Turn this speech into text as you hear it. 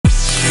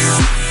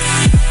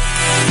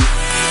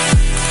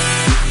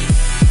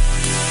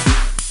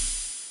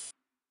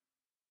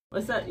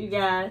What's up, you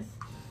guys?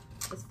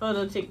 It's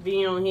Photo Chick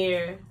B on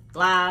here,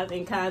 live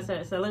in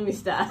concert, so let me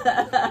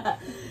stop.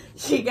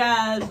 You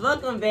guys,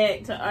 welcome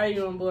back to Are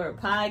You On Board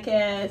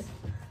podcast.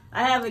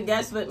 I have a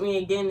guest with me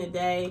again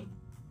today,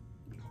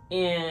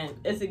 and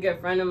it's a good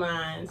friend of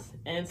mine,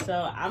 and so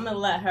I'm going to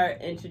let her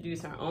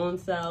introduce her own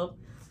self.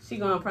 She's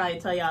going to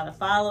probably tell y'all to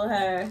follow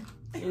her,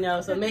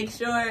 so make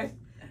sure,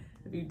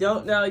 if you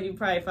don't know, you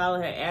probably follow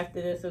her after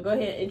this, so go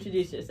ahead and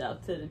introduce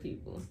yourself to the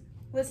people.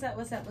 What's up,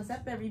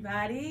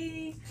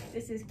 everybody?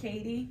 This is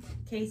Katie,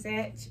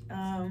 K-Satch.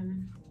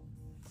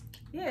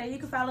 You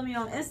can follow me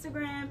on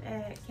Instagram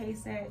at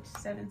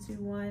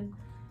KSatch721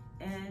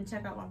 and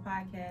check out my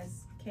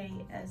podcast,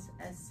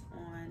 KSS,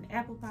 on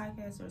Apple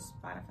Podcasts or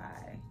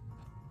Spotify.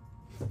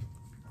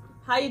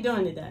 How you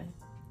doing today?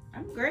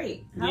 I'm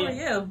great. How are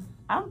you?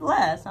 I'm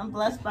blessed. I'm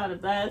blessed by the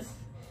best.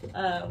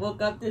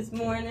 Woke up this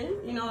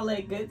morning, all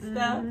that good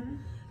stuff. Mm-hmm.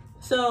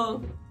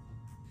 So,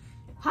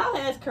 how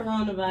has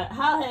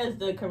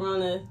the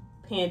corona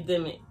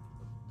pandemic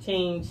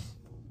changed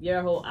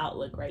your whole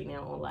outlook right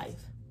now on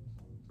life?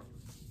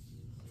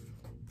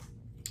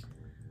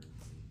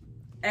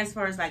 As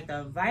far as like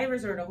the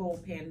virus or the whole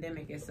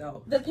pandemic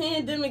itself? The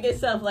pandemic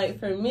itself, like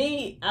for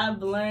me,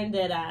 I've learned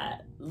that I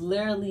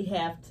literally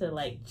have to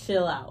like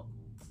chill out,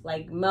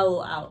 like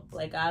mellow out.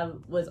 Like I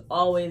was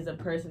always a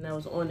person that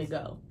was on the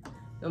go,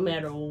 no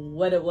matter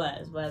what it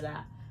was. Whether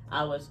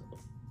I was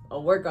a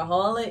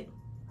workaholic,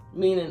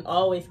 meaning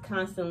always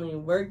constantly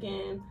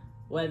working,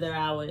 whether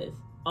I was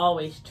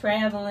always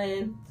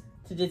traveling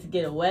to just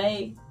get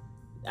away.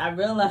 I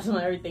realized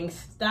when everything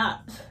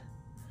stopped,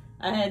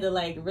 I had to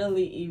like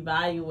really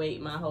evaluate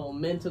my whole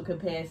mental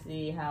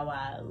capacity, how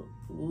I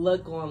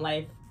look on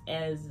life,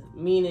 as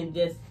meaning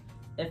just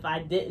if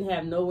I didn't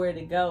have nowhere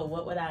to go,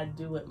 what would I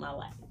do with my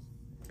life?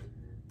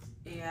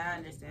 Yeah, I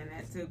understand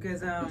that too.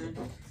 Because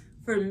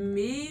for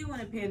me, when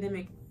the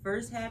pandemic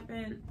first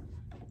happened,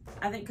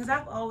 I think because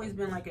I've always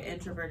been like an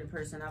introverted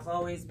person. I've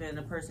always been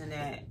a person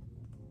that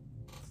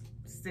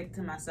stick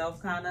to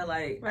myself, kind of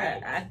like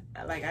right.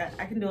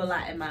 I can do a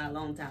lot in my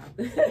alone time.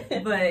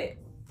 But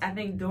I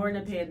think during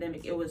the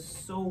pandemic, it was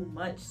so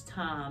much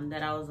time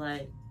that I was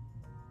like,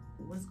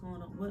 what's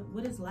going on?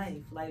 What is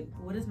life? Like,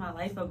 what is my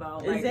life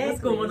about? Like,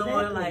 what's going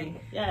on?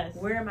 Like, yes.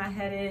 Where am I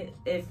headed?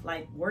 If,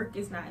 like, work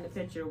is not in the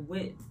picture,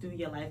 what do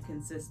your life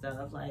consist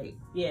of? Like,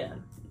 yeah.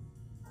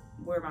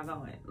 Where am I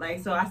going?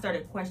 Like, so I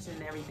started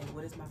questioning everything.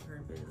 What is my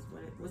purpose?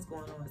 What's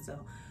going on? So,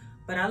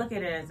 but I look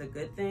at it as a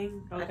good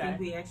thing. Okay. I think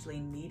we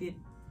actually needed,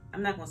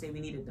 I'm not going to say we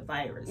needed the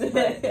virus, but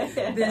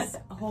this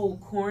whole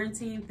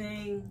quarantine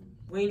thing,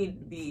 we need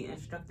to be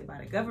instructed by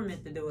the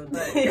government to do it,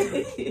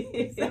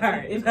 but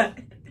sorry, but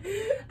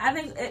I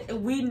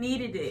think we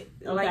needed it.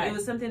 Okay. Like it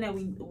was something that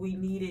we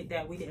needed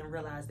that we didn't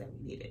realize that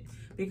we needed,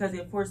 because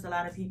it forced a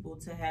lot of people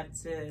to have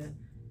to,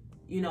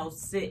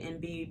 sit and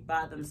be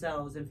by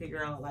themselves and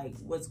figure out like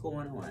what's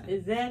going on.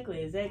 Exactly.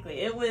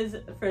 It was,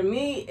 for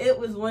me, it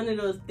was one of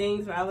those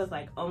things where I was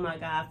like, oh my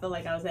God, I feel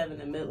like I was having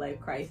a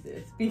midlife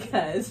crisis,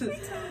 because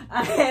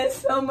I had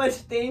so much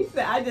things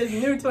that I just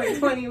knew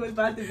 2020 was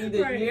about to be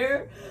this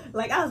year.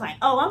 Like I was like,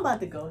 oh, I'm about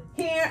to go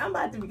here, I'm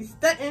about to be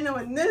stunting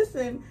on this,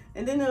 and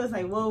then it was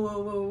like,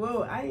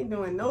 whoa, I ain't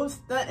doing no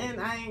stunting,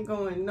 I ain't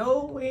going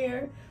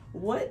nowhere.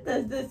 What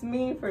does this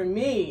mean for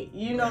me?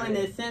 In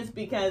a sense,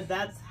 because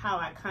that's how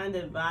I kind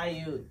of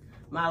valued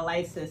my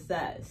life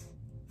success.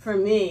 For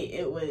me,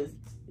 it was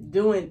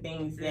doing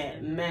things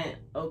that meant,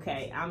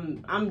 okay,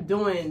 I'm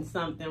doing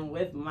something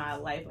with my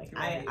life. Like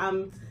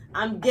I'm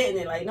getting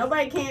it. Like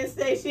nobody can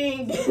say she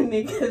ain't getting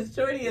it, because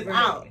Shorty is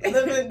out. I'm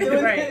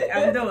doing it.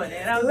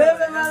 I'm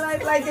living my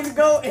life like it's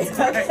going.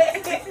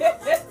 Okay.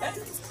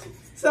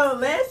 So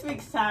last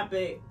week's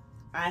topic,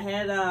 I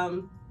had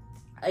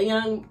a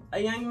young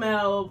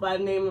male by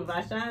the name of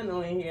Vashan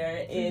on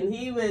here, and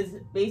he was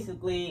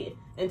basically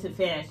into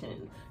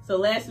fashion. So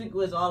last week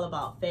was all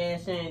about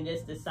fashion,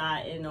 just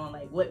deciding on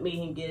like what made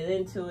him get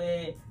into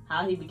it,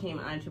 how he became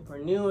an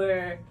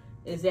entrepreneur,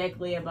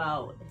 exactly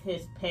about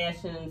his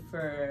passion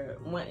for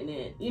wanting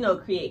to,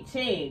 create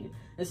change.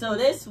 And so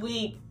this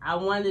week I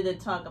wanted to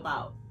talk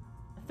about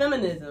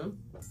feminism,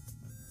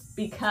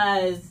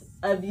 because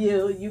of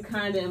you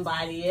kind of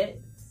embody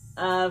it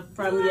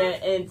from your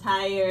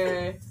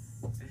entire,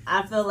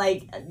 I feel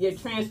like your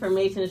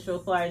transformation so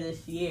far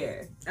this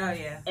year. Oh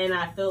yeah. And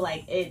I feel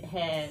like it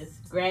has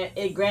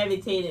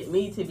gravitated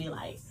me to be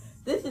like,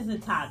 this is a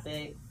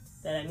topic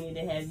that I need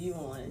to have you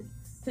on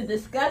to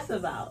discuss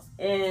about.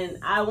 And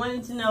I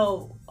wanted to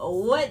know,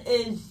 what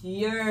is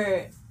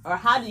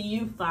how do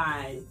you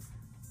find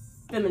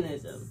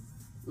feminism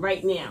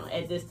right now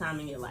at this time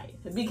in your life?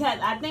 Because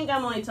I think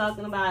I'm only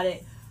talking about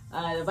it,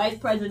 the vice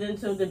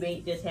presidential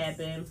debate just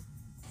happened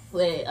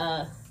with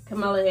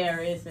Kamala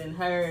Harris, and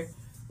her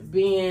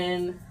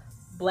being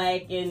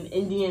black and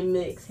Indian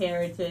mixed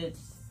heritage,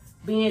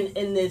 being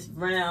in this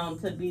realm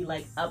to be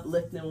like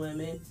uplifting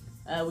women.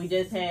 We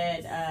just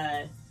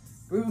had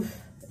Ruth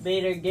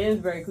Bader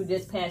Ginsburg, who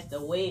just passed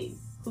away,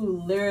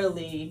 who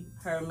literally,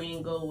 her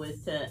main goal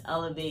was to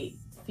elevate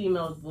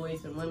females'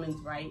 voice and women's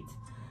rights.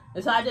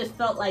 And so I just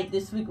felt like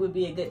this week would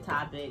be a good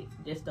topic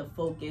just to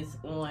focus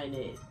on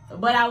it.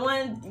 But I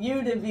want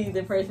you to be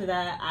the person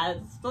that I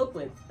spoke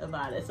with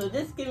about it. So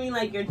just give me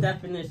like your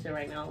definition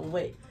right now on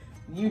what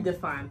you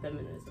define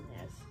feminism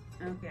as.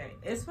 Okay.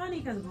 It's funny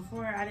because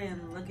before I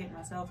didn't look at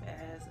myself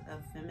as a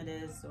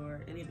feminist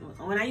or anything.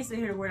 When I used to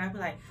hear the word, I'd be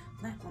like,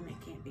 black woman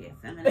can't be a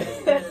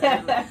feminist.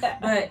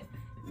 But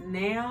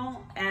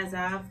now, as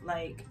I've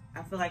like,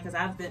 I feel like because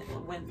I've been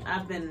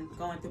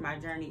going through my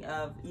journey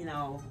of, you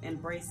know,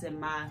 embracing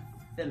my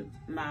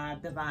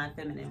divine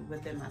feminine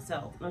within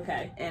myself.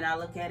 Okay. And I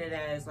look at it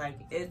as like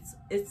it's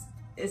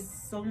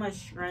so much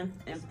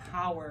strength and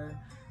power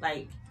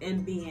like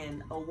in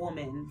being a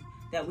woman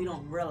that we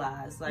don't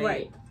realize. Like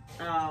right.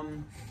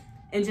 And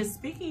just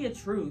speaking your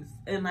truth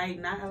and like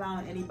not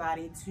allowing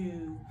anybody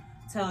to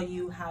tell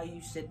you how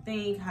you should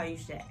think, how you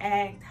should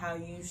act, how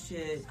you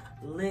should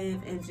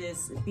live, and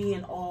just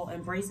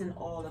embracing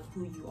all of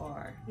who you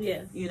are.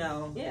 Yeah. You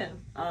know? Yeah.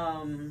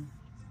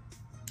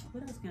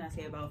 What else can I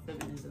say about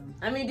feminism?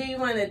 I mean, do you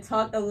want to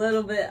talk a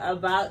little bit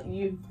about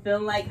you feel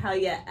like how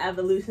your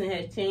evolution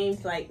has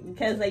changed? Like,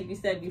 because like you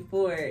said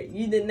before,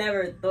 you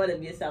never thought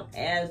of yourself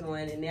as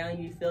one, and now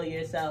you feel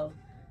yourself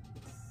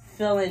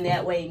feeling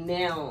that way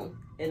now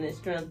in the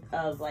strength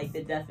of like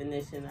the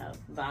definition of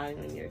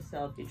valuing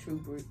yourself,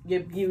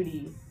 your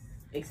beauty,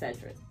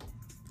 etc.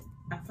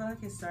 I feel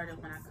like it started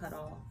when I cut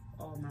off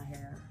all my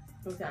hair.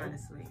 Okay.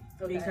 Honestly.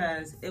 Okay.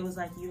 Because it was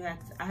like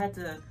I had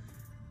to,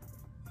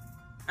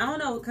 I don't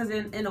know, because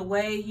in a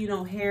way, you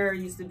know, hair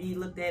used to be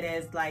looked at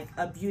as like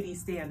a beauty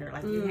standard.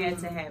 Like you had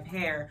to have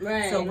hair.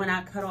 Right. So when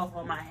I cut off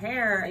all my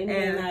hair,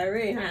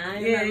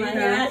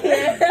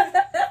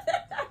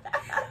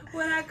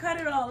 when I cut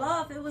it all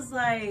off, it was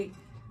like,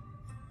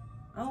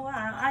 oh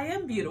wow, I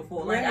am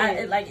beautiful. Like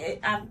right.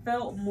 I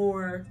felt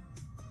more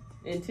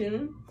in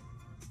tune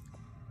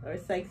or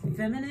sexy,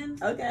 feminine.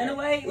 Okay. In a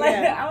way, like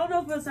I don't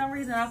know, for some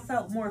reason I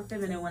felt more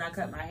feminine when I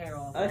cut my hair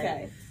off.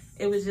 Okay. Like,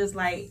 it was just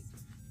like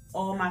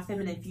all my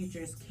feminine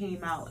features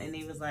came out, and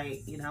it was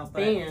like, you know,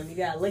 but bam, you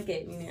gotta look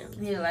at me now.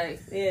 Yeah,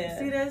 like, yeah.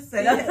 See this?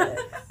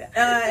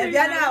 If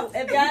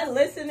y'all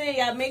listening,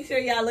 y'all make sure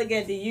y'all look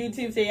at the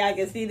YouTube so y'all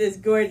can see this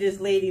gorgeous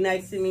lady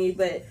next to me.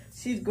 But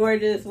she's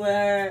gorgeous with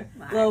her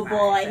little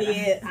boy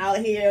here out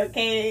here.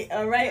 Okay,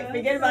 all right.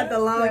 Forget about the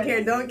long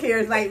hair, don't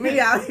cares like me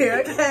out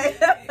here. Okay.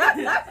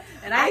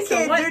 And I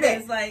can't do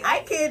that. Like, I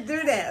can't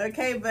do that.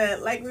 Okay,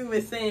 but like we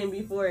were saying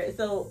before,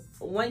 so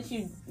once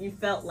you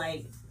felt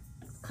like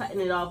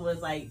cutting it off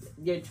was like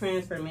your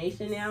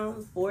transformation now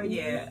for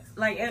you? Yeah.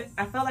 Like,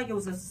 I felt like it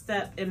was a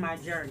step in my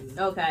journey.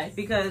 Okay.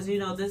 Because, you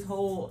know, this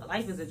whole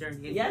life is a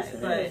journey. Yes,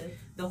 but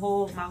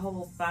my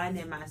whole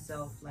finding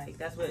myself, like,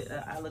 that's what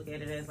I look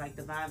at it as, like,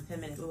 divine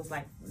feminine. It was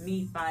like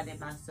me finding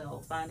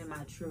myself, finding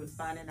my truth,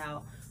 finding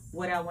out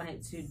what I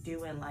wanted to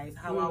do in life,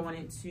 how I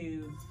wanted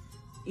to,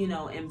 you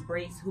know,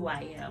 embrace who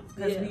I am.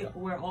 Because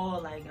we're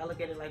all, like, I look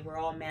at it like we're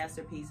all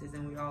masterpieces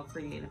and we're all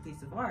creating a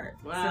piece of art.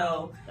 Wow.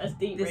 So that's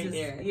deep right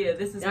there. Yeah,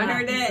 this is y'all my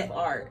heard piece that? of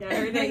art. Y'all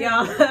heard that,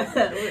 y'all?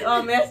 We're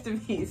all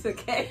masterpiece,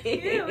 okay?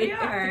 Yeah, we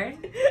are.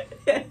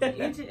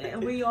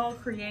 We all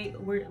create,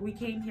 we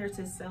came here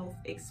to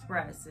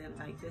self-express, and,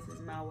 like, this is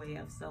my way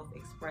of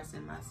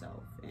self-expressing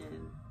myself.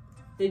 And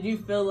did you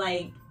feel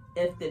like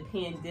if the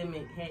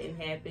pandemic hadn't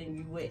happened,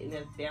 you wouldn't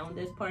have found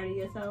this part of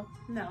yourself?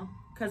 No.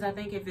 Because I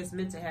think if it's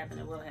meant to happen,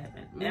 it will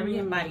happen.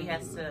 Everybody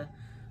has to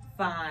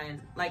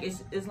find, like,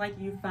 it's like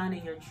you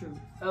finding your truth.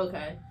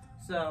 Okay.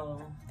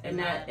 So, and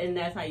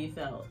that's how you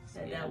felt.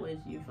 That was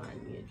you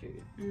finding your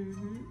truth.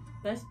 Mm-hmm.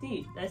 That's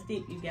deep. That's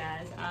deep, you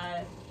guys.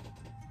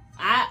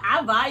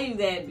 I value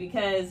that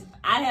because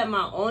I had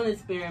my own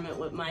experiment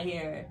with my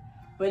hair,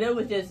 but it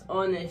was just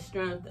on the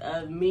strength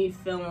of me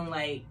feeling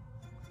like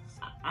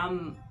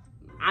I'm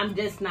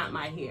just not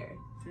my hair.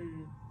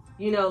 Mm-hmm.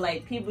 You know,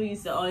 like, people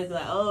used to always be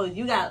like, oh,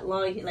 you got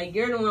long hair. Like,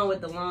 you're the one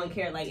with the long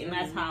hair. Like, and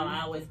that's how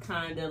I was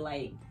kind of,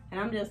 like, and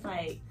I'm just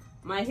like,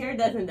 my hair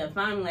doesn't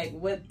define me. Like,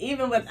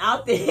 even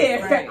without the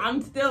hair,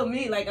 I'm still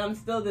me. Like, I'm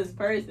still this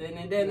person.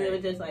 And then it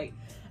was just, like,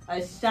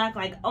 a shock.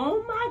 Like,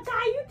 oh, my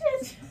God,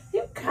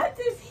 you cut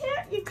this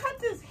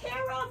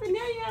hair off, and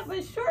now you have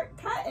a short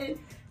cut. And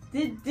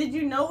did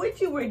you know what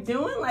you were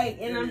doing? Like,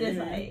 and I'm just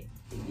like,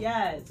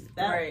 yes,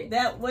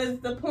 that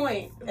was the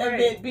point of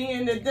it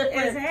being a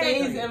different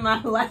phase in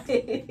my life.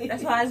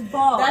 That's why it's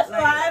bald. That's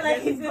why I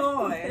like it's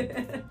bald.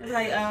 It's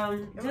like,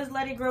 just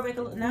let it grow back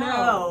a little.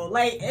 No,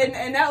 like,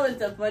 and that was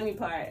the funny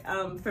part.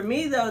 For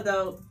me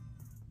though,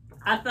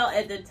 I felt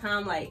at the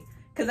time like,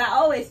 because I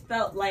always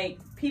felt like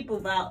people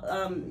thought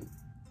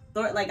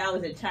like I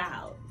was a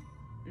child.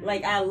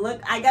 Like I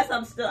look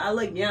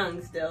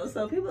young still.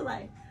 So people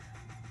like,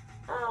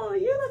 oh,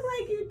 you look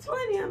like you're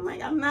 20. I'm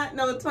like, I'm not,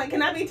 no, 20.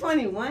 Can I be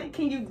 21?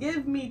 Can you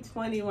give me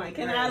 21?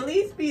 Can I at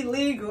least be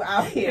legal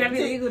out here? Can I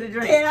be legal to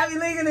drink? Can I be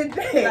legal to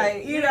drink?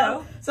 Like, you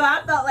know? So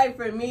I felt like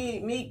for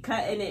me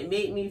cutting it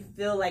made me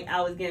feel like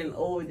I was getting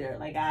older.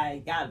 Like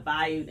I got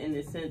valued in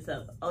the sense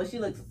of, oh, she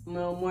looks a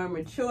little more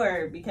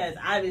mature because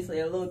obviously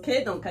a little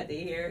kid don't cut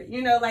their hair.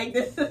 You know, like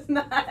this is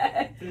not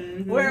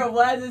where it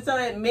was. And so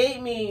it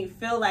made me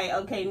feel like,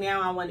 okay,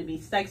 now I want to be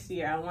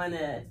sexier. I want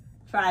to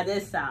try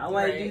this out. I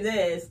want to do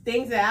this.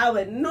 Things that I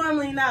would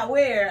normally not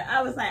wear.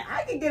 I was like,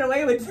 I can get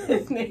away with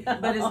this now.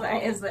 But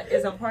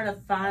it's a part of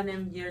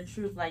finding your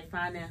truth, like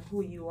finding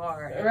who you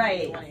are. And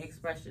right. You want to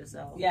express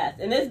yourself. Yes.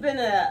 And it's been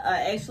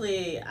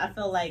actually, I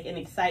feel like an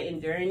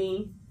exciting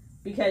journey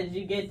because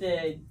you get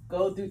to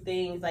go through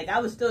things. Like I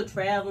was still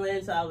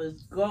traveling, so I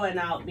was going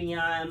out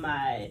beyond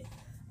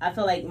I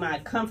feel like my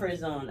comfort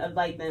zone of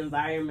like the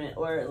environment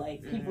or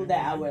like people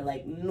that I would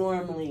like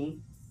normally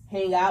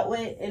hang out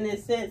with in a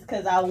sense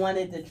because I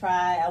wanted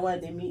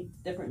to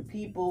meet different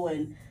people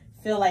and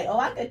feel like, oh,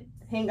 I could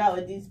hang out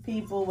with these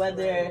people,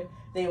 whether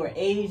they were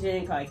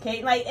Asian,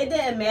 Caucasian, like it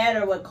didn't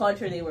matter what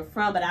culture they were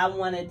from, but I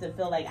wanted to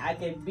feel like I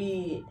could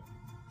be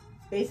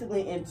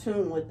basically in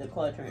tune with the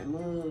culture and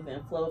move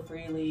and flow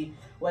freely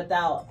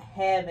without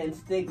having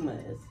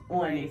stigmas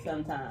on me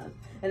sometimes.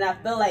 And I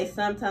feel like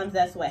sometimes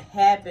that's what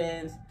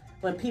happens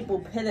when people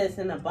put us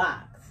in a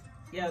box.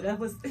 Yo, that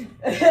was because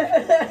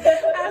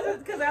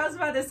I was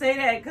about to say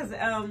that because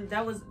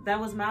that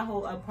was my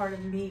whole part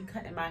of me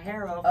cutting my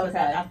hair off. Okay.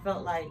 I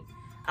felt like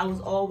I was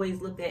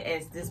always looked at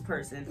as this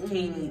person,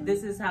 Katie.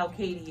 This is how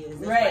Katie is.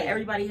 It's right. Like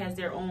everybody has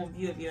their own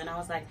view of you, and I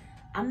was like,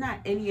 I'm not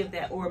any of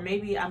that, or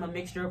maybe I'm a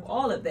mixture of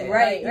all of that.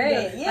 Right, like,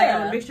 right, yeah. Like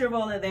I'm a mixture of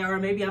all of that, or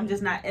maybe I'm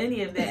just not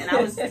any of that. And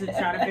I was to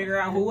try to figure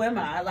out who am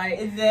I? Like,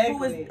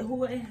 exactly.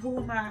 who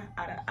am I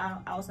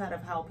outside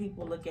of how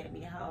people look at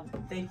me, how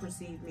they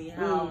perceive me,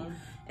 how,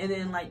 and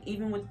then like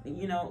even with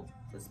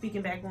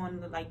speaking back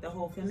on like the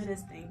whole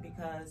feminist thing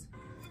because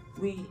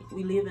we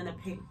live in a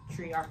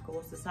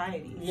patriarchal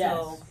society. Yes.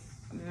 So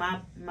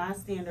my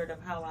standard of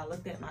how I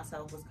looked at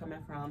myself was coming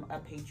from a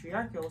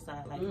patriarchal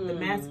side, like the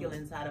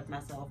masculine side of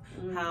myself,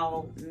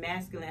 how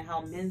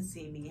men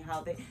see me,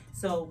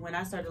 so when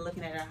I started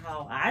looking at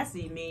how I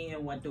see me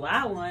and what do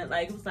I want,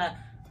 like it was like,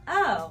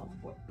 oh,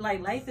 like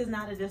life is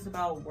not just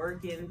about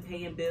working,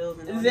 paying bills,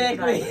 and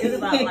exactly. It's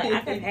about like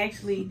I can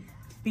actually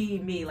be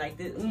me, like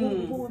this,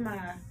 who am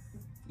I,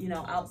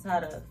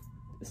 outside of.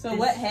 So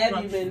what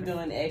have you been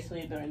doing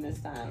actually during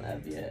this time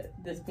of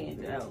this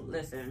pandemic?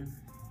 Listen.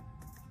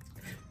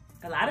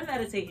 A lot of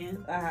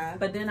meditating,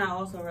 but then I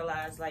also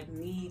realized, like,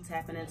 me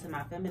tapping into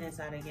my feminine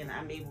side again,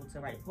 I'm able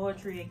to write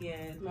poetry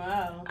again.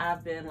 Wow.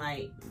 I've been,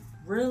 like,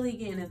 really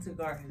getting into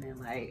gardening.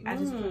 Like, I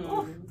just,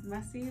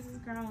 my seeds is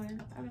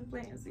growing. I've been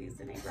planting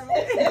seeds and they growing.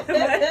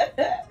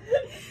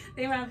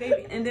 They my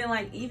baby. And then,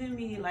 like, even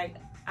me, like,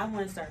 I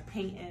want to start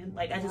painting.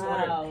 Like, I just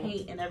ordered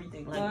paint and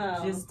everything.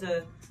 Like,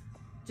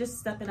 just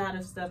stepping out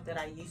of stuff that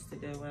I used to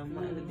do and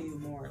wanting to do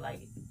more, like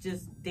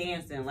just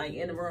dancing, like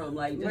in the room,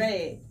 like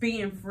just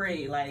being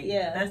free, like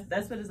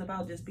that's what it's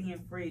about, just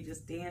being free,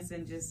 just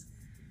dancing, just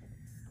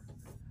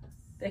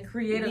that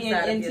creative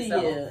side of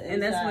yourself,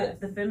 and that's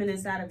what the feminine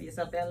side of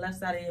yourself, that left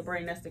side of your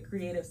brain, that's the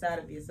creative side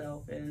of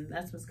yourself, and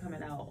that's what's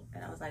coming out.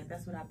 And I was like,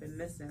 that's what I've been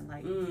missing.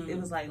 Like it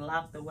was like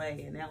locked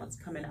away, and now it's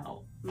coming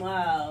out.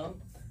 Wow.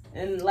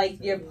 And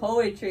like your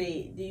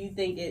poetry, do you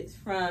think it's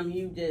from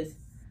you just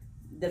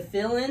the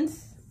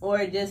feelings?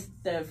 Or just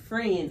the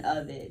freeing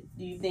of it?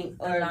 Do you think,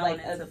 or allowing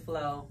like it to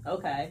flow?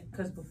 Okay.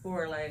 Because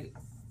before, like,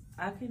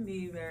 I can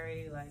be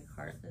very like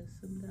heartless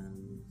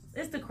sometimes.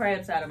 It's the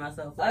crab side of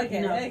myself. Like,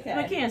 okay. I'm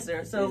a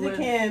Cancer, so it's a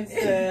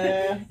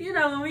Cancer.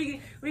 When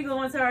we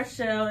go into our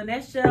show, and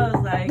that show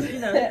is like,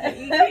 you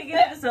can't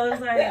get it. So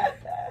it's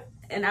like,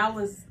 and I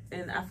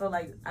felt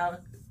like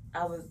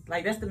I was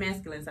like, that's the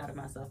masculine side of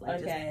myself,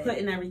 like just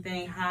putting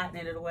everything,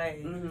 hiding it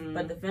away.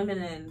 But the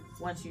feminine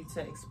wants you to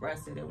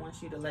express it. It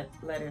wants you to let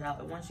it out.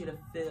 It wants you to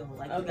feel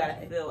like you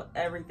gotta feel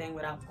everything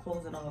without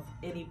closing off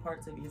any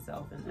parts of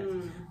yourself.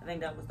 And I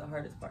think that was the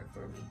hardest part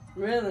for me.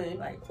 Really,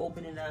 like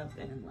opening up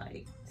and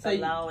like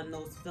allowing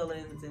those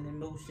feelings and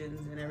emotions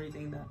and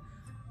everything.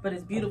 But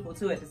it's beautiful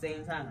too at the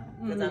same time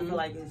because I feel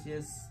like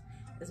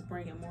it's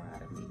bringing more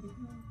out of me.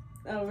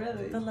 Oh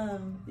really? The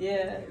love.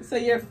 Yeah. So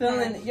you're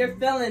feeling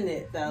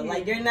it though. Yeah.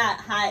 Like you're not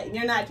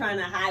trying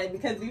to hide it,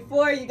 because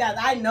before you guys,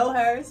 I know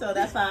her, so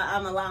that's why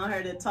I'm allowing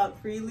her to talk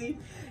freely,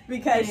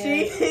 because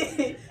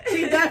she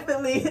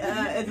definitely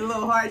is a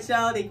little hard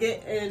shell to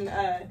get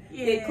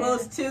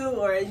close to,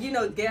 or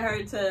get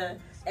her to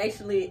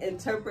actually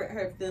interpret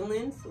her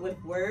feelings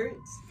with words.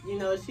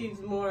 She's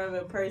more of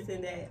a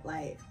person that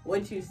like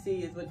what you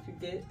see is what you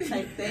get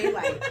type thing.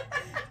 Like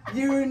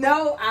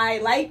I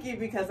like you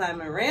because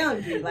I'm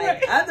around you.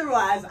 Like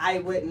otherwise I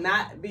would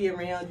not be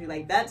around you.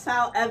 Like that's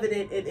how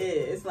evident it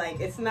is.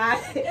 Like it's not.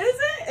 Is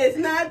it? It's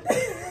not.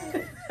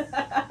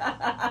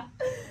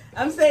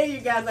 I'm saying, you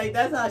guys, like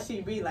that's how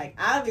she be. Like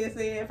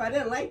obviously if I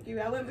didn't like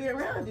you I wouldn't be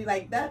around you.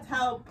 Like that's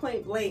how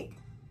point blank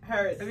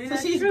her. I mean, so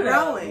that's she's true,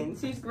 growing.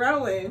 She's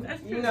growing.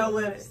 That's You true, know,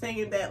 with but-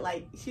 saying that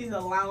like she's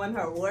allowing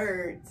her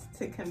words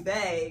to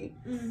convey.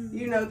 Mhm.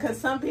 You know, because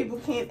some people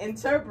can't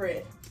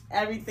interpret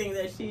everything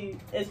that she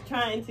is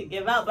trying to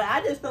give out. But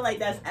I just feel like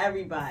that's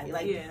everybody.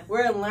 Like Yeah.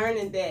 we're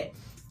learning that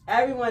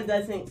everyone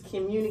doesn't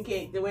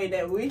communicate the way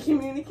that we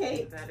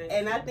communicate. That is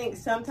And I think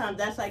sometimes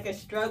that's like a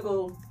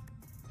struggle,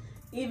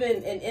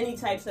 even in any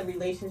types of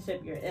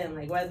relationship you're in,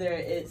 like whether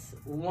it's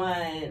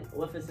one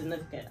with a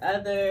significant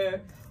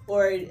other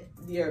or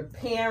your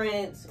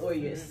parents or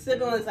your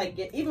siblings, like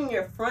even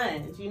your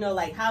friends, you know,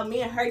 like how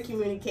me and her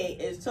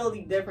communicate is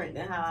totally different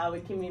than how I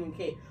would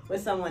communicate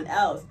with someone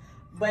else.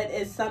 But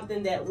it's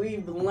something that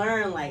we've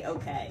learned, like,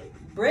 okay,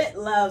 Britt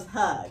loves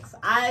hugs.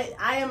 I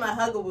am a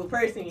huggable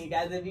person, you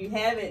guys, if you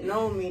haven't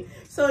known me.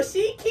 So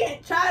she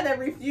can't try to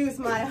refuse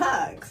my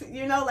hugs.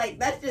 You know, like,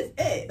 that's just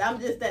it. I'm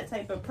just that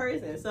type of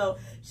person. So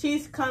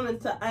she's coming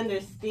to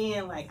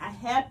understand, like, I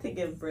have to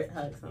give Britt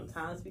hugs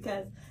sometimes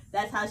because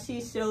that's how she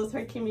shows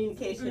her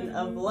communication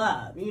of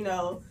love, you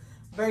know,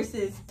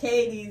 versus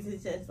Katie's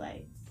is just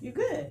like, you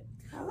good.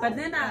 But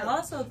then I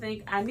also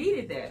think I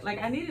needed that.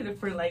 Like, I needed a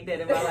friend like that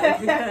in my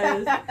life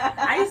because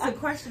I used to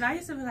question. I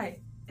used to be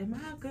like, am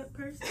I a good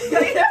person?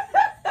 You're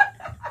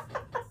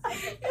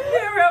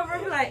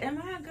like, am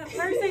I a good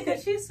person?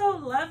 Because she's so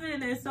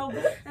loving and so...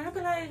 And I'd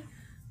be like,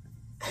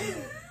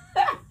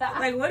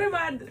 what am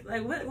I...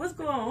 Like, what's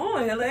going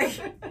on? Like,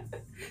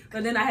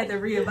 but then I had to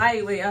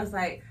reevaluate. I was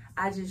like,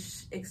 I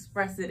just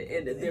express it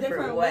in a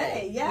different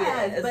way.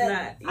 Yes, it's but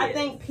not, I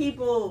think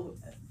people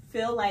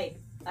feel like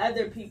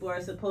other people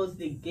are supposed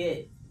to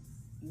get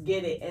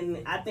it,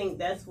 and I think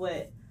that's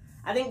where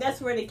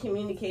the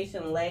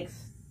communication lacks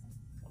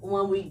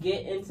when we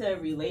get into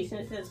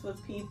relationships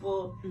with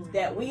people,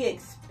 that we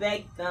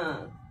expect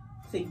them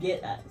to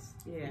get us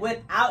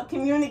without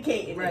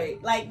communicating. Right.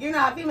 It. Like, you know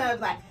how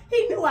females like,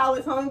 he knew I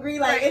was hungry.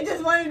 Like, it's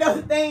just one of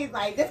those things.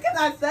 Like, just because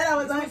I said I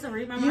was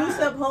hungry, you're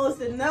supposed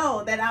to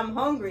know that I'm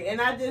hungry. And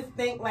I just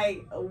think,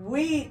 like,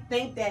 we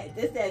think that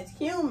just as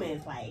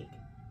humans, like,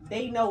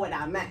 they know what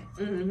I meant.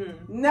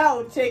 Mm-hmm.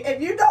 No, chick,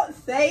 if you don't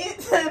say it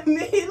to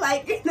me,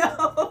 like, you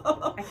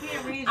know, I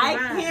can't read your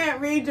mind.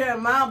 Can't read your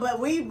mind, but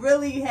we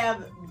really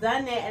have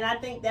done that, and I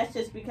think that's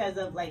just because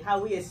of, like,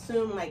 how we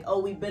assume, like, oh,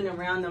 we've been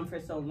around them for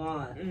so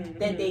long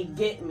that they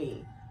get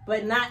me.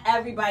 But not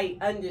everybody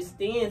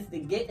understands the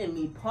getting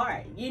me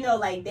part. You know,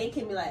 like, they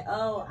can be like,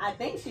 oh, I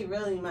think she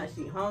really must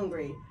be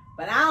hungry.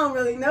 But I don't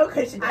really know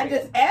because I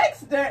just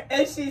asked her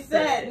and she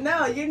said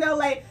no, you know,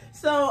 like,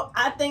 so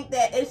I think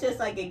that it's just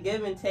like a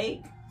give and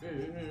take.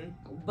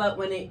 But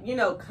when it, you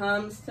know,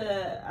 comes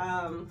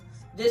to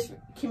just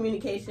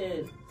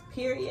communication,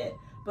 period.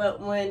 But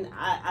when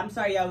I'm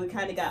sorry, y'all, we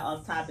kind of got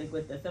off topic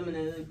with the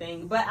femininity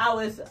thing. But I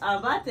was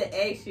about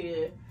to ask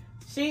you,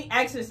 she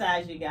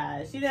exercised, you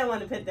guys. She didn't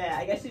want to put that,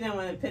 I guess she didn't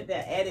want to put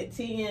that added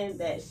T in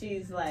that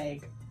she's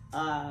like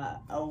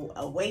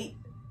a weight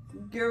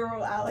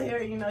girl out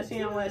here, you know, she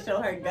don't want to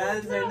show her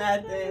guns or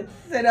nothing.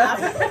 She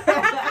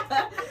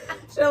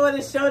don't want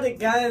to show the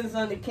guns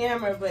on the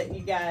camera, but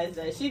you guys,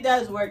 she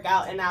does work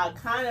out, and I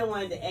kind of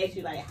wanted to ask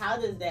you, like, how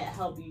does that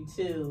help you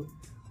too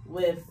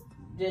with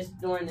just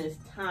during this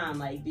time?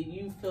 Like, do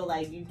you feel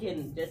like you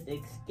can just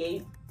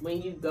escape when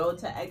you go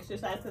to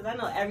exercise? Because I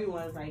know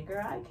everyone's like,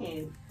 girl, I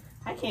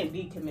can't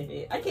be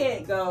committed. I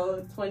can't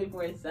go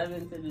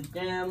 24/7 to the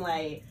gym,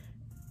 like,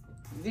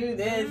 do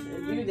this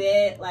and do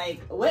that.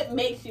 Like, what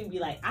makes you be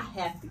like, I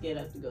have to get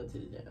up to go to the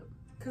gym?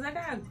 Because I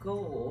got a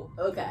goal.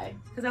 Okay.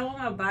 Because I want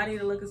my body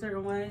to look a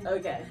certain way.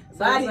 Okay. So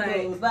body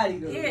like, goals.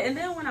 Yeah, and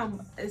then when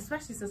I'm,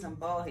 especially since I'm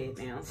bald head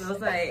now, so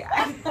it's like,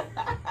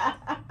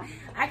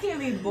 I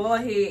can't be bald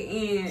head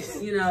and,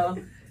 you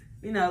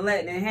know,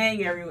 letting it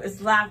hang everywhere. It's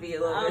sloppy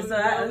a little bit. So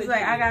it's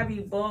like, I got to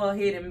be bald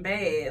head and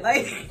bad.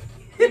 Like,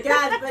 you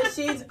guys, but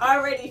she's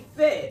already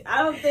fit.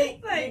 I don't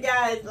think you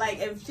guys, like,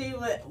 if she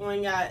would,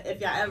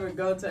 if y'all ever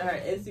go to her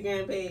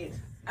Instagram page,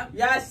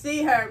 y'all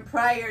see her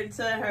prior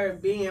to her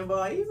being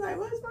bald. You're like,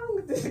 what's wrong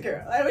with this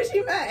girl? Like, what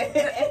she mad?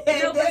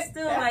 But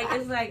still,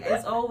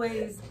 it's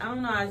always, I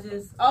don't know, I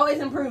just... Always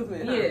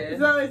improvement. Huh? Yeah.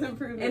 It's always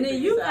improvement. And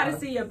then you got to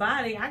see your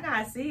body. I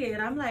got to see it.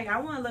 I'm like, I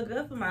want to look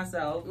good for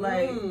myself.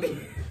 Like...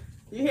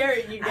 You hear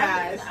it, you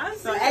guys.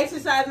 So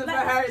exercising for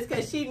her is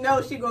because she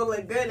knows she gonna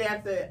look good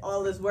after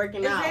all this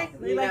working out.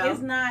 Exactly. Like,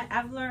 it's not.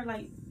 I've learned,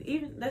 like,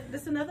 even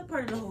that's another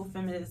part of the whole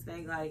feminist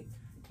thing. Like,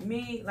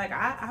 me, like,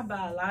 I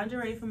buy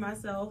lingerie for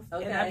myself,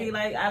 and I be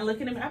like, I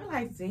look at them, I be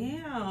like,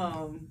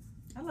 damn,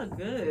 I look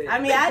good. I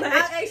mean, I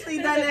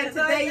actually done that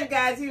today, you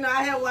guys. You know,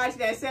 I had watched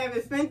that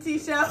Savage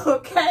Fenty show.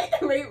 Okay,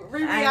 read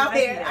me out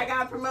here. I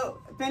gotta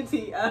promote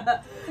Fenty,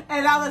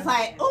 and I was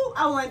like, oh,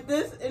 I want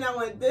this, and I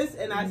want this,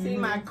 and I see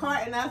my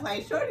cart, and I was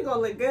like, shorty gonna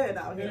look good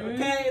out here,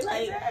 okay?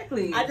 Like,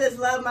 exactly. I just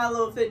love my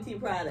little Fenty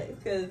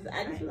products because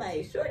I just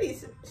like shorty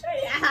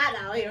hot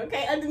out here,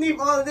 okay? Underneath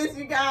all of this,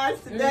 you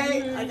guys,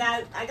 today I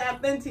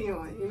got Fenty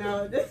on. You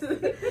know, this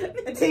is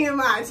a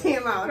TMI. I'm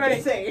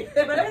just saying.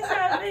 But that's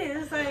how it is.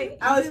 it's like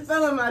I was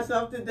feeling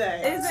myself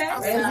today.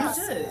 Exactly. And You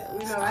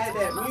should. You know, I had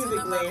that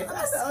music last.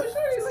 I said, "Oh,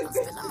 sure, you look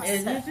good."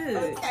 As you should.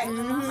 Okay. I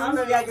don't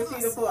know if y'all can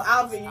see the full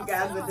outfit, you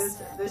guys, but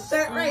this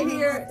shirt right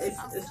here is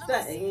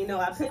stunning. You know,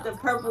 I put the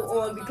purple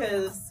on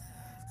because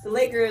the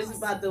Lakers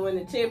about to win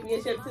the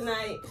championship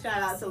tonight.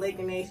 Shout out to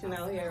Laker Nation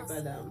out here, but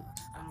I don't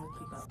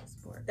keep up with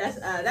sports.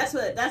 that's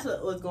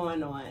what was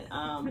going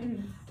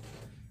on.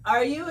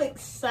 Are you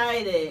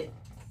excited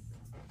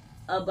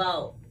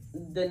about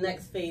the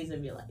next phase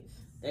of your life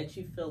that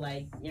you feel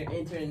like you're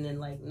entering in,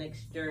 like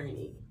next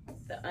journey?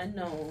 The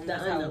unknown. The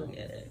That's how I unknown. look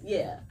at it.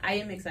 Yeah. I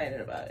am excited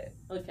about it.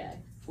 Okay.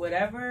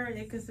 Whatever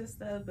it consists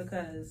of,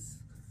 because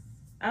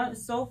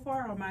so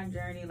far on my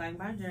journey, like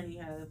my journey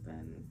has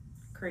been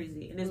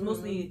crazy, and it's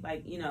mostly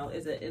like, you know,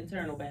 it's an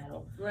internal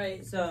battle.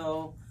 Right.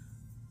 So,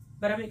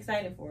 but I'm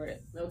excited for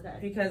it. Okay.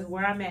 Because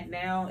where I'm at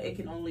now, it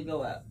can only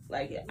go up.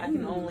 Like I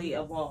can only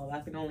evolve.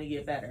 I can only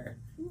get better.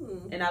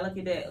 And I look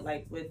at it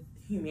like with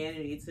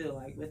humanity too,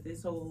 like with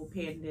this whole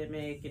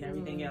pandemic and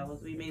everything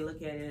else. We may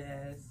look at it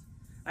as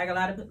like a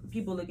lot of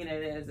people looking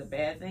at it as a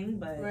bad thing,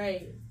 but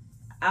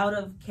out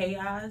of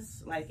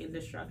chaos, like in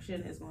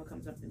destruction, is going to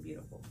come something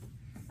beautiful.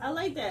 I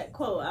like that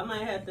quote. I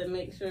might have to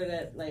make sure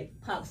that like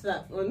pops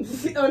up on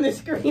the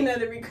screen of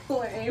the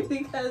recording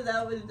because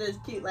that was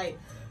just cute. Like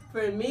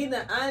for me,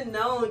 the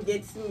unknown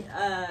gets me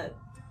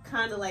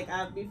kind of like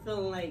I'll be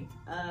feeling like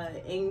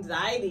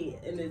anxiety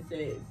in a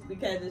sense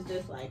because it's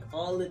just like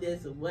all of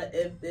this, what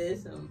if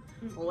this,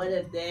 what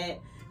if that,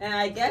 and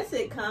I guess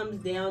it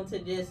comes down to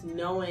just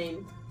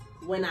knowing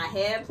when I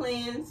had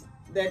plans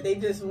that they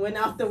just went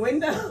out the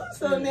window.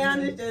 So now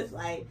it's just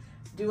like,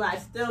 do I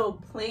still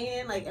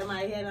plan? Like in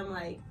my head, I'm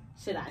like,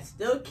 should I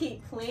still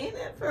keep planning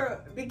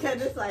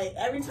because it's like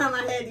every time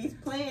I had these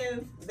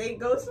plans, they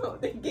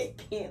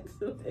get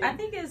canceled. I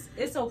think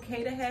it's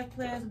okay to have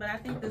plans, but I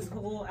think this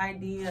whole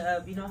idea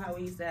of, you know how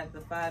we used to have the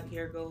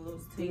 5-year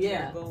goals,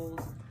 10-year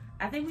goals.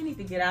 I think we need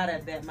to get out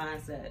of that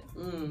mindset,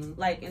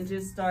 like, and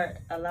just start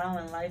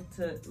allowing life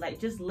to like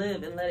just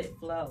live and let it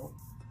flow.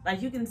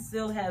 Like you can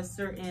still have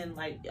certain,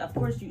 like, of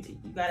course you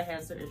gotta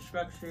have certain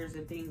structures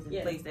and things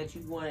in place that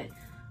you want.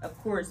 Of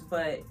course,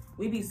 but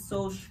we be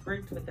so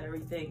strict with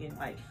everything and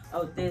like,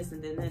 oh, this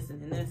and then this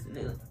and then this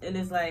and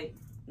it's like,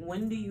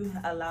 when do you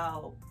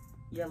allow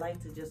your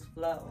life to just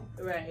flow?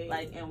 Right.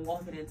 Like, and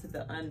walking into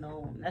the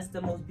unknown. That's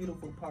the most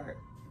beautiful part.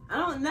 I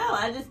don't know.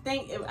 I just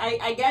think,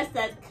 I guess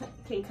that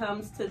can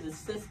come to the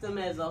system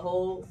as a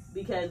whole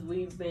because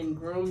we've been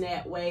groomed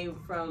that way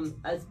from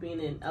us being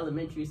in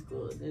elementary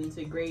school, then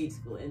to grade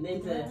school, and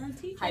then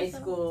to high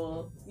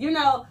school. You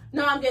know,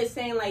 no, I'm just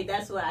saying, like,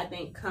 that's what I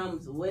think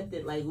comes with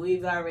it. Like,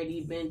 we've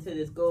already been to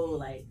this goal.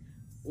 Like,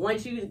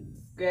 once you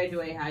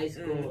graduate high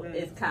school,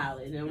 it's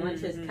college. And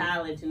once it's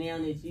college, now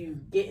it's you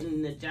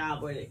getting the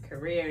job or the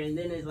career. And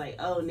then it's like,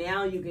 oh,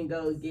 now you can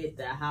go get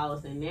the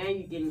house, and now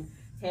you can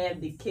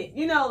have the kid,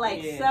 you know,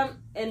 like some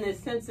in the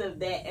sense of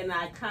that, and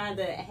I kind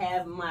of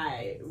have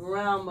my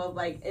realm of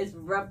like it's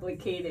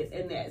replicated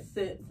in that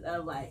sense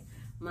of like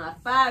my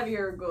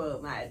 5-year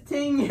goal, my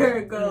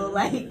 10-year goal.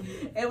 Like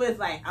it was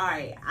like, all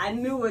right, I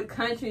knew what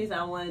countries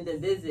I wanted to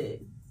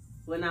visit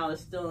when I was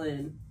still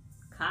in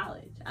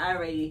college. I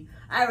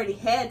already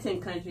had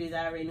 10 countries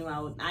I already knew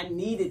I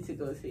needed to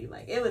go see.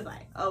 Like it was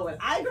like, oh, when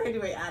I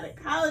graduate out of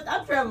college,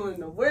 I'm traveling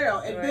the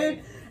world, and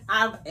then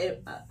I've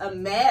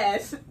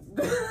amassed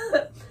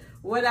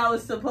what I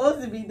was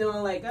supposed to be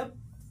doing. Like up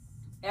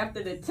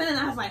after the 10,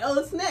 I was like,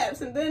 oh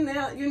snaps, and then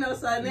now, you know,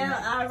 so now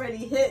I already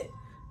hit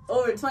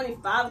over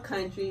 25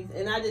 countries,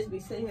 and I just be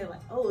sitting here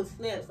like, oh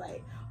snaps,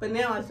 like, but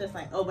now it's just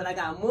like, oh, but I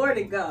got more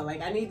to go.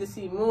 Like I need to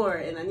see more,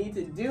 and I need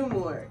to do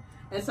more,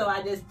 and so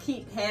I just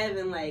keep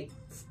having like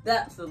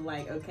steps of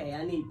like, okay,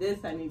 I need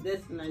this,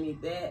 and I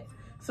need that,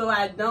 so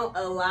I don't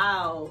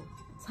allow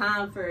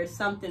time for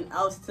something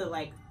else to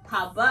like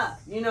pop up,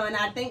 you know. And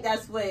I think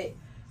that's what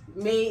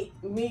made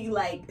me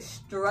like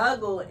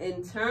struggle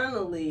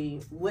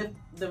internally with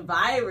the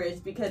virus,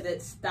 because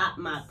it stopped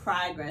my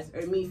progress,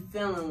 or me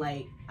feeling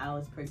like I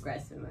was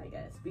progressing, I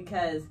guess,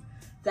 because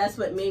that's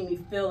what made me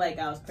feel like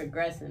I was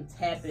progressing,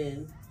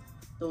 tapping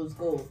those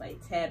goals,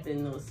 like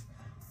tapping those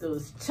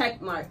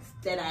check marks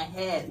that I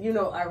had, you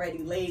know, already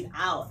laid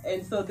out.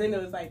 And so then it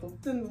was like,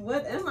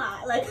 what am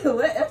I? Like,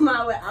 what am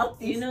I without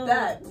these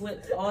steps?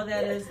 With all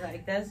that is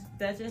like, that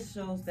just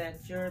shows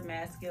that your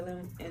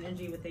masculine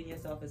energy within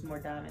yourself is more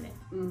dominant.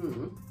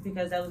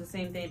 Because that was the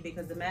same thing,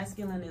 because the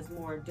masculine is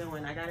more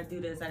doing, I gotta do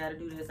this, I gotta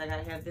do this, I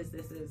gotta have this.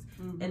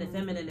 And the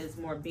feminine is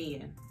more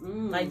being.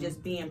 Like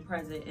just being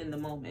present in the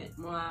moment.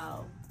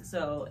 Wow.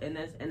 So, and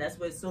that's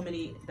what so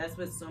many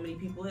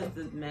people is.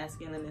 The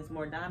masculine is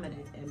more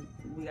dominant, and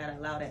we gotta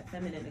allow that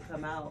feminine to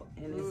come out,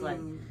 and it's like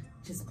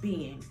just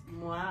being.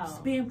 Wow.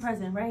 Just being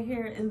present right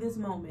here in this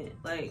moment,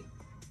 like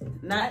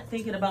not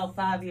thinking about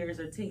 5 years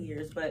or 10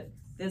 years, but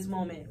this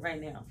moment right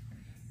now.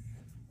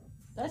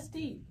 That's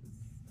deep.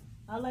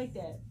 I like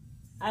that.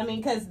 I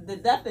mean, because the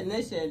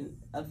definition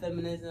of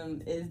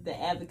feminism is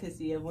the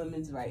advocacy of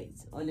women's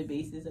rights on the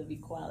basis of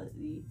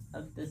equality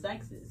of the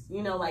sexes.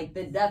 You know, like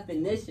the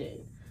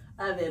definition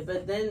of it.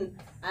 But then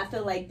I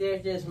feel like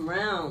there's just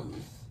realms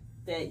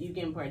that you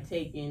can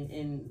partake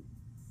in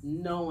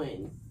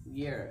knowing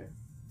your,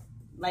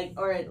 like,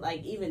 or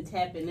like even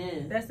tapping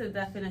in. That's the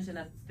definition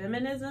of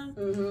feminism?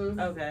 Mm-hmm.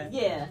 Okay.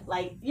 Yeah,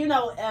 like, you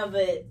know, of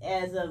it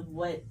as of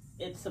what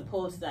it's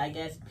supposed to, I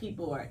guess,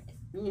 people are,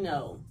 you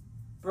know,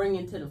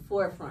 bringing to the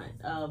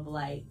forefront of,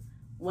 like,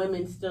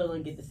 women still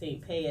don't get the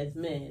same pay as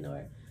men,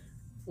 or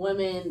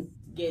women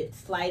get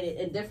slighted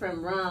in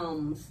different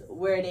realms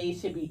where they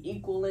should be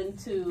equal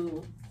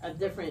into a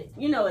different,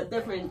 you know, a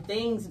different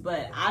things.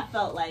 But I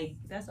felt like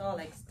that's all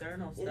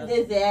external stuff.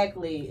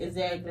 Exactly.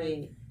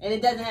 And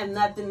it doesn't have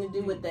nothing to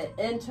do with the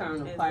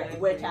internal part,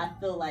 which I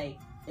feel like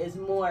is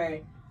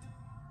more,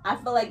 I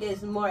feel like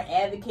it's more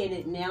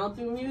advocated now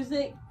through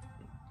music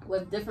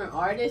with different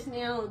artists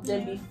now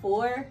than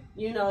before,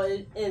 you know,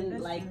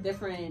 in like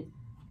different,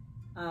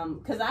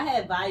 because I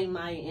had valued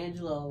Maya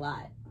Angelou a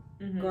lot.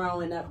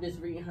 Growing up, just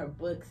reading her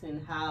books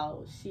and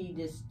how she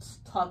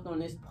just talked on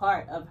this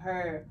part of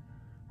her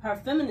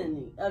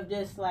femininity, of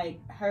just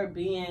like her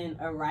being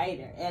a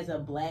writer as a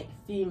black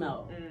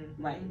female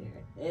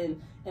writer,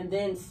 and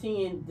then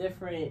seeing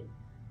different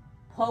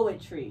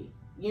poetry,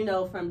 you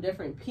know, from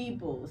different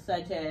people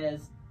such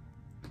as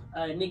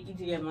Nikki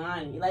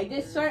Giovanni, like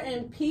just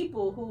certain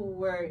people who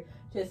were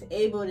just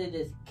able to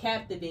just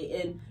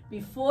captivate. And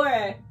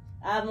before,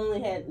 I've only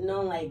had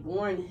known like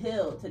Lauryn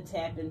Hill to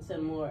tap into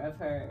more of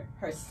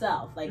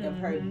herself, like of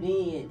her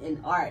being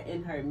in art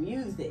and her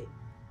music.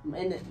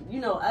 And you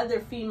know,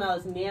 other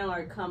females now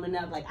are coming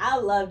up. Like I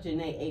love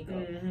Jhené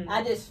Aiko.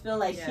 I just feel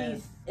like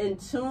she's in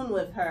tune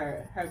with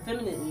her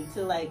femininity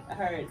to like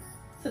her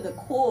to the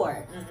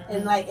core,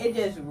 and like it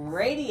just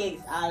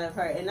radiates out of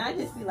her. And I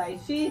just feel like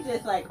she's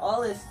just like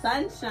all this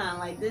sunshine,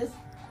 like this.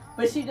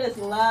 But she just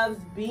loves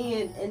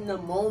being in the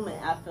moment,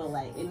 I feel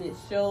like. And it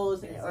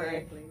shows,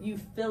 or you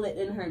feel it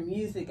in her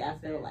music, I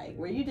feel like.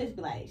 Where you just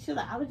be like, she's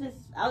like, I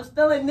was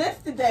feeling this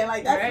today.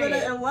 Like, that's what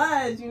it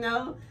was, you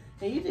know?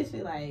 And you just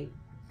feel like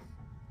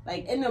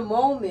in the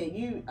moment,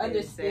 you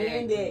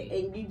understand it,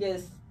 and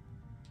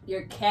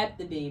you're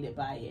captivated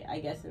by it, I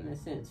guess, in a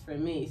sense, for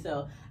me.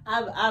 So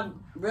I've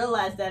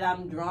realized that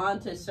I'm drawn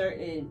to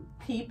certain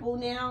people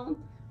now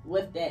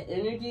with that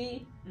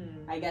energy.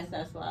 I guess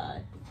that's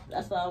why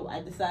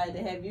I decided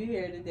to have you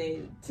here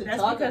today to talk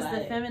about it. That's because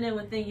the feminine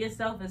within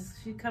yourself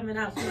she coming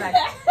out. She's like,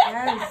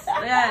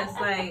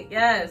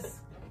 yes,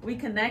 we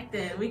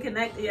connected,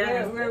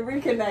 yes. We're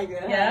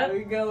reconnected. Yeah, we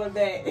go with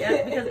that.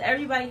 Yeah, because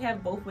everybody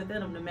have both within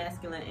them, the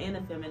masculine and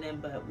the feminine,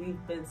 but we've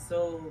been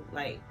so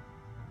like,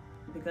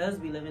 because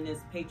we live in this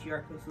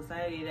patriarchal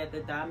society, that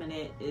the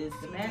dominant is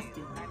the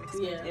masculine.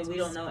 Yeah, and we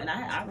don't know. And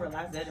I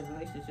realized that in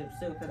relationships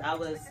too, because I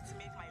was,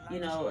 you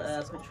know,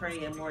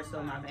 portraying more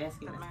so my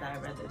masculine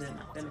side rather than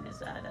my feminine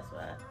side. That's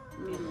why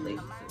in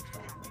relationships.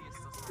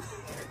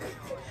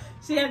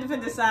 She had to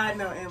put the side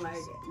note in, like,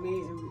 me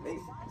in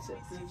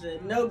relationships. She's a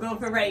no-go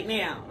for right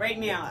now.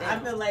 I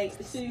feel like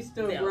she's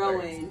still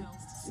growing.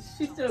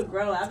 She's still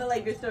growing. I feel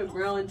like you're still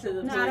growing to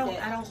the point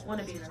I don't want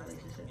to be in a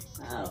relationship.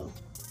 Oh.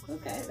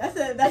 Okay,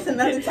 that's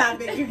another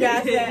topic you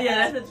guys.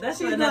 That's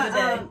for another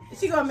day.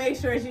 She gonna make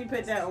sure she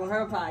put that on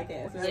her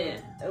podcast.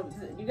 Right? Yeah,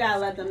 you gotta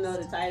let them know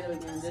the title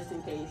again, just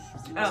in case.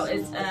 Oh,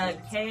 it's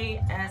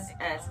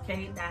KSS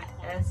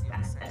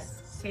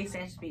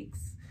K-Sash Speaks.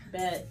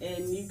 Bet,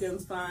 and you can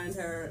find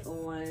her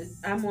on.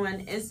 I'm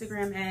on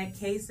Instagram at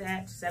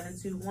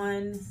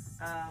KSash721.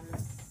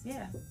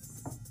 Yeah.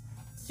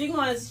 She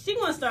gonna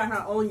start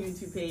her own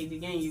YouTube page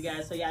again, you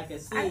guys, so y'all can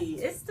see.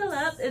 It's still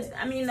up.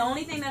 The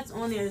only thing that's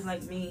on there is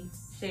like me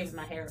shaving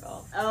my hair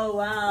off. Oh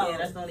wow! Yeah,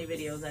 that's the only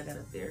videos I got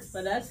up there.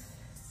 But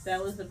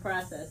that was the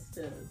process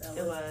too.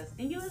 It was,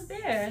 and you was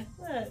there.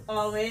 Look,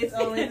 always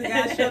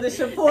gotta show the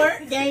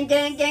support. Gang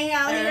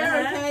out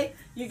here. Okay,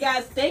 you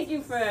guys. Thank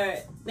you,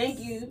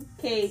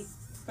 Kate,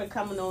 for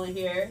coming on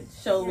here.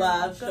 Show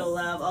love.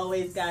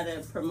 Always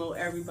gotta promote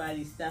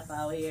everybody's stuff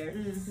out here.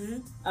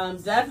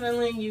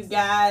 Definitely, you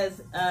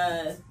guys,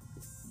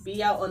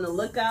 be out on the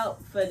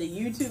lookout for the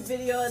YouTube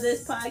video of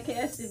this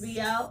podcast to be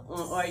out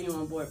on Are You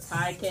On Board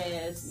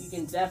Podcast. You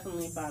can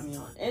definitely find me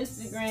on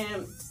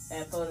Instagram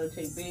at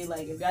PhotoChickB.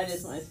 Like, if y'all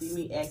just want to see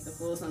me act the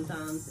fool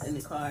sometimes in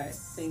the car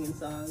singing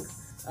songs.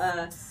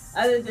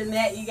 Other than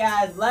that, you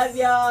guys, love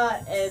y'all,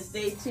 and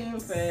stay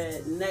tuned for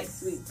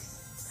next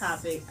week's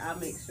topic. I'll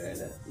make sure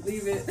to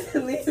leave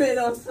it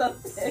on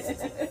something.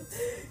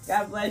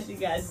 God bless you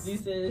guys.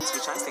 Deuces.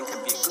 Which I think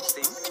can be a good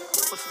thing,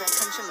 but for the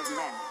attention of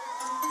men.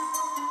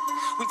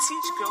 We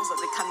teach girls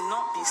that they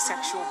cannot be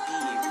sexual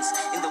beings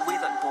in the way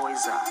that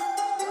boys are.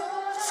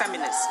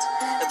 Feminist,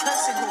 a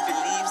person who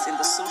believes in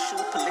the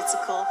social,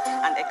 political,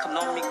 and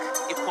economic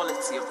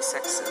equality of the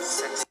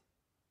sexes.